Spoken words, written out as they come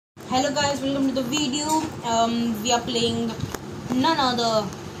Hello guys, welcome to the video. We are playing none other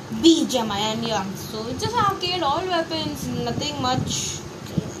Bgmi, and yeah, so it's just arcade, all weapons, nothing much.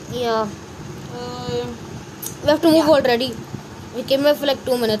 Yeah, we have to move already. We came here for like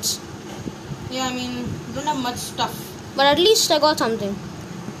 2 minutes. Yeah, I mean, don't have much stuff. But at least I got something.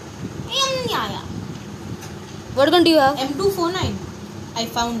 Yeah. What gun do you have? M249. I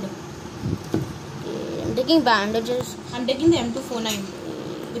found. Okay, I'm taking bandages. I'm taking the M249.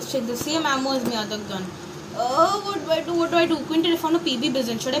 It's the same ammo as my other gun. Oh, what do I do? What do I do? Quinton, I found a PB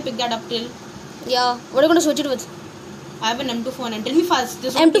business. Should I pick that up till? Yeah. What are you going to switch it with? I have an M249. Tell me fast.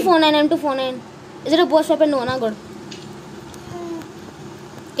 This M249. Is it a burst weapon? No, not good.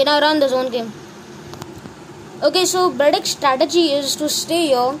 Okay, now run the zone game. Okay, so Braddock's strategy is to stay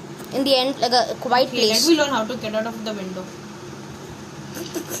here in the end, like a quiet place. Let me learn how to get out of the window.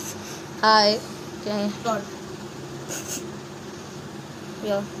 Hi. Okay. God.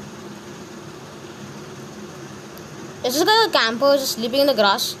 Yeah. Is this guy a camper just sleeping in the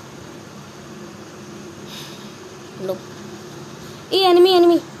grass? Nope. Hey,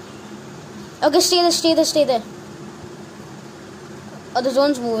 enemy. Okay, stay there. Oh, the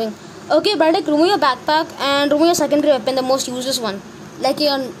zone's moving. Okay, Braddock, remove your backpack and remove your secondary weapon, the most useless one. Like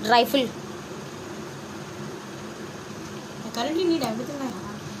your rifle. I currently need everything I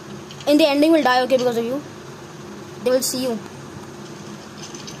have. In the ending, we'll die, okay, because of you. They will see you.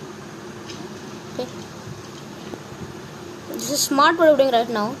 Okay. This is smart what we're doing right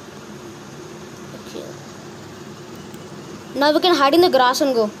now. Okay. Now we can hide in the grass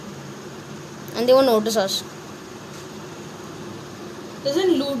and go. And they won't notice us. There's a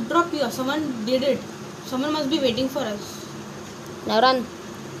loot drop here. Someone did it. Someone must be waiting for us. Now run.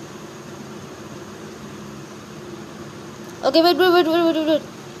 Okay, wait.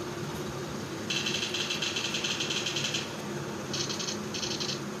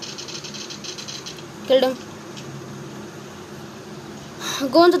 Killed him.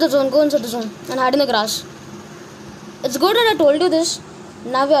 Go into the zone and hide in the grass. It's good that I told you this.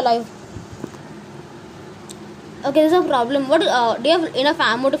 Now we're alive. Okay, there's a problem. What? Do you have enough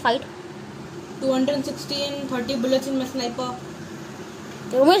ammo to fight? 260 and 30 bullets in my sniper.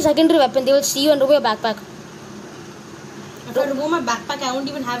 Remove your secondary weapon. They will see you and remove your backpack. If I remove my backpack, I won't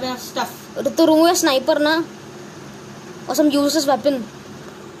even have enough stuff. To remove your sniper, na? Or some useless weapon.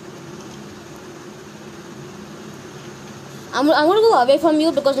 I'm going to go away from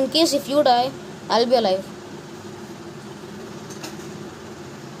you because in case if you die, I'll be alive.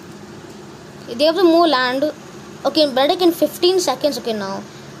 Okay, they have to move land. Okay, Braddock in 15 seconds. Okay, now.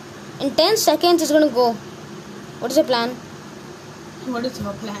 In 10 seconds, it's going to go. What is your plan? What is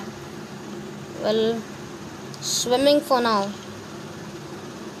your plan? Well, swimming for now.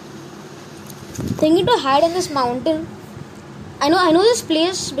 Thinking to hide in this mountain. I know this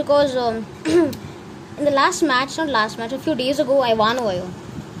place because in the a few days ago, I won over you.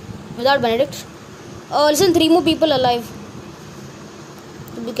 Without Benedict. Listen, 3 more people alive.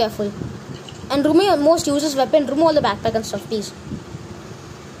 Be careful. And remove your most useless weapon. Remove all the backpack and stuff, please.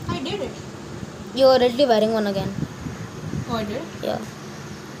 I did it. You're already wearing one again. Oh, I did? Yeah.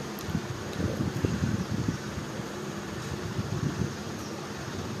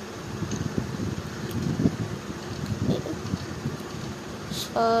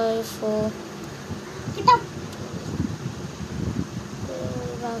 Five, 4. Get up.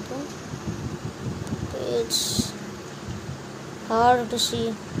 It's hard to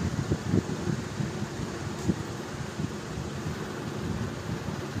see.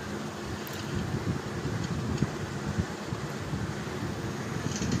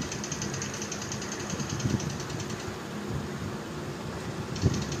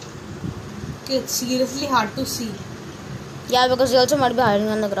 It's seriously hard to see. Yeah, because you also might be hiding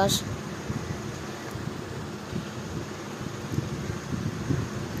on the grass.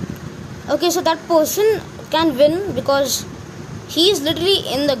 Okay, so that person can win because he is literally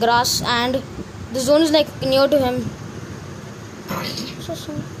in the grass and the zone is like near to him. No, it's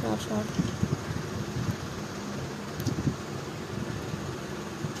not.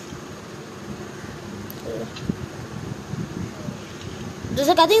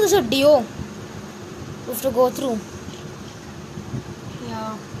 I think there's a Dio we have to go through.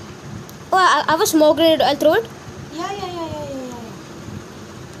 Yeah. Oh, I have a smoke grenade. I'll throw it. Yeah.